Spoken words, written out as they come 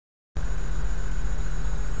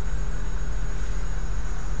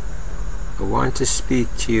want to speak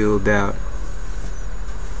to you about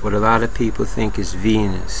what a lot of people think is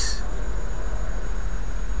Venus.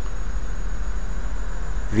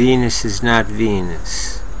 Venus is not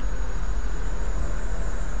Venus.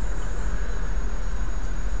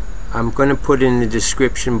 I'm going to put in the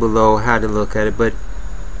description below how to look at it, but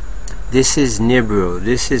this is Nibiru.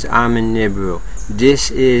 This is AMEN-NIBIRU.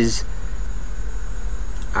 This is,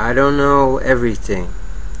 I don't know everything,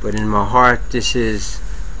 but in my heart this is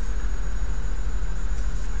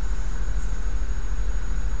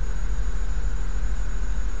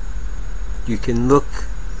you can look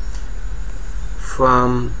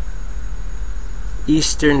from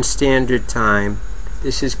Eastern Standard Time.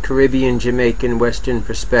 This is Caribbean, Jamaican, Western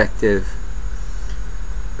perspective.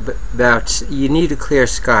 About, you need a clear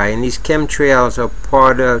sky, and these chemtrails are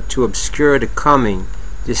part of, to obscure the coming,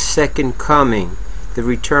 the second coming, the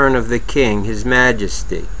return of the King, His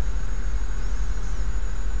Majesty.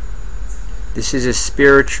 This is a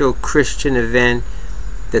spiritual Christian event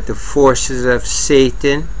that the forces of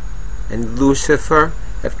Satan and Lucifer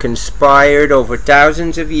have conspired over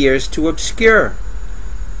thousands of years to obscure.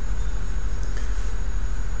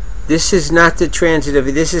 This is not the transit of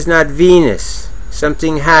it. This is not Venus.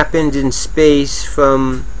 Something happened in space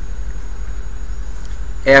from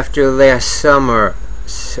after last summer,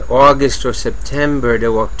 August or September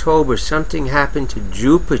to October. Something happened to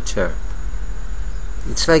Jupiter.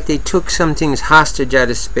 It's like they took something's hostage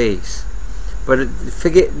out of space. But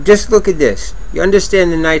forget, just look at this. You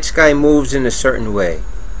understand the night sky moves in a certain way.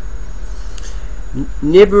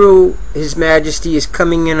 Nibiru, His Majesty, is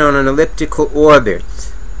coming in on an elliptical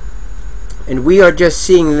orbit. And we are just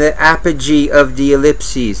seeing the apogee of the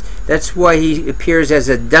ellipses. That's why he appears as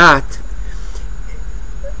a dot.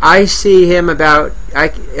 I see him about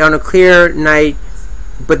on a clear night,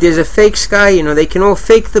 but there's a fake sky, you know. They can all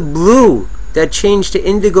fake the blue. That changed to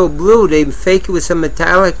indigo blue. They fake it with some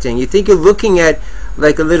metallic thing. You think you're looking at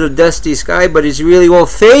like a little dusty sky, but it's really all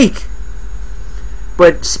fake.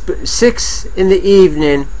 But 6 in the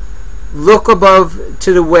evening, look above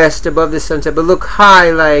to the west, above the sunset, but look high,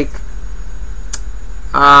 like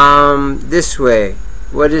this way.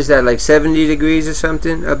 What is that, like 70 degrees or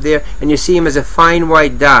something up there? And you see him as a fine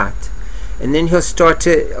white dot. And then he'll start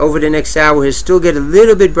to, over the next hour, he'll still get a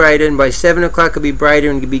little bit brighter, and by 7 o'clock he'll be brighter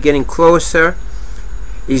and he'll be getting closer.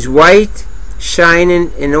 He's white,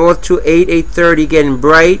 shining, and all through 8:30 getting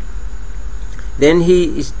bright. Then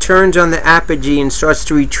he turns on the apogee and starts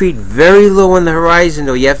to retreat very low on the horizon,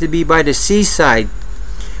 though. You have to be by the seaside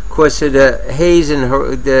because of the haze and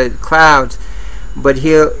the clouds. But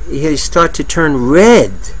he'll start to turn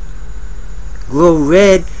red, glow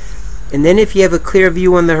red. And then if you have a clear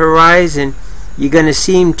view on the horizon, you're going to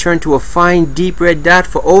see him turn to a fine deep red dot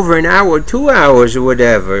for over an hour, 2 hours or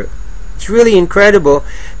whatever. It's really incredible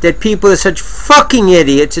that people are such fucking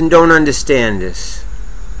idiots and don't understand this.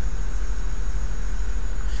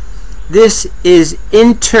 This is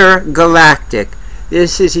intergalactic.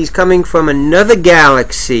 This is, he's coming from another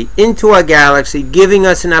galaxy into our galaxy, giving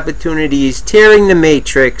us an opportunity. He's tearing the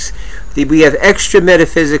matrix. We have extra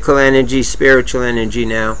metaphysical energy, spiritual energy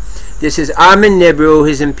now. This is AMEN-NIBIRU,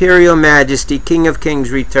 His Imperial Majesty, King of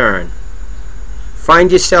Kings return. Find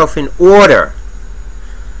yourself in order.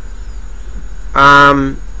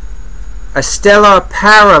 A stellar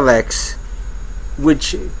parallax,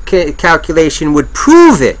 which calculation would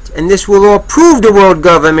prove it, and this will all prove the world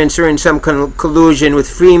governments are in some collusion with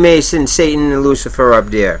Freemasons, Satan, and Lucifer up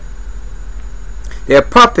there. They're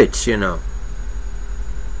puppets, you know.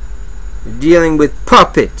 We're dealing with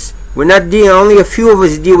puppets. We're not dealing, only a few of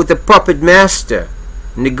us deal with the puppet master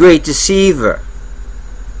and the great deceiver.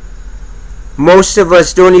 Most of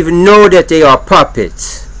us don't even know that they are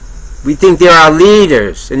puppets. We think they're our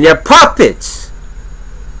leaders, and they're puppets.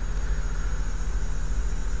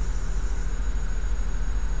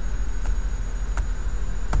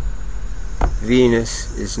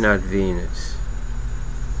 Venus is not Venus.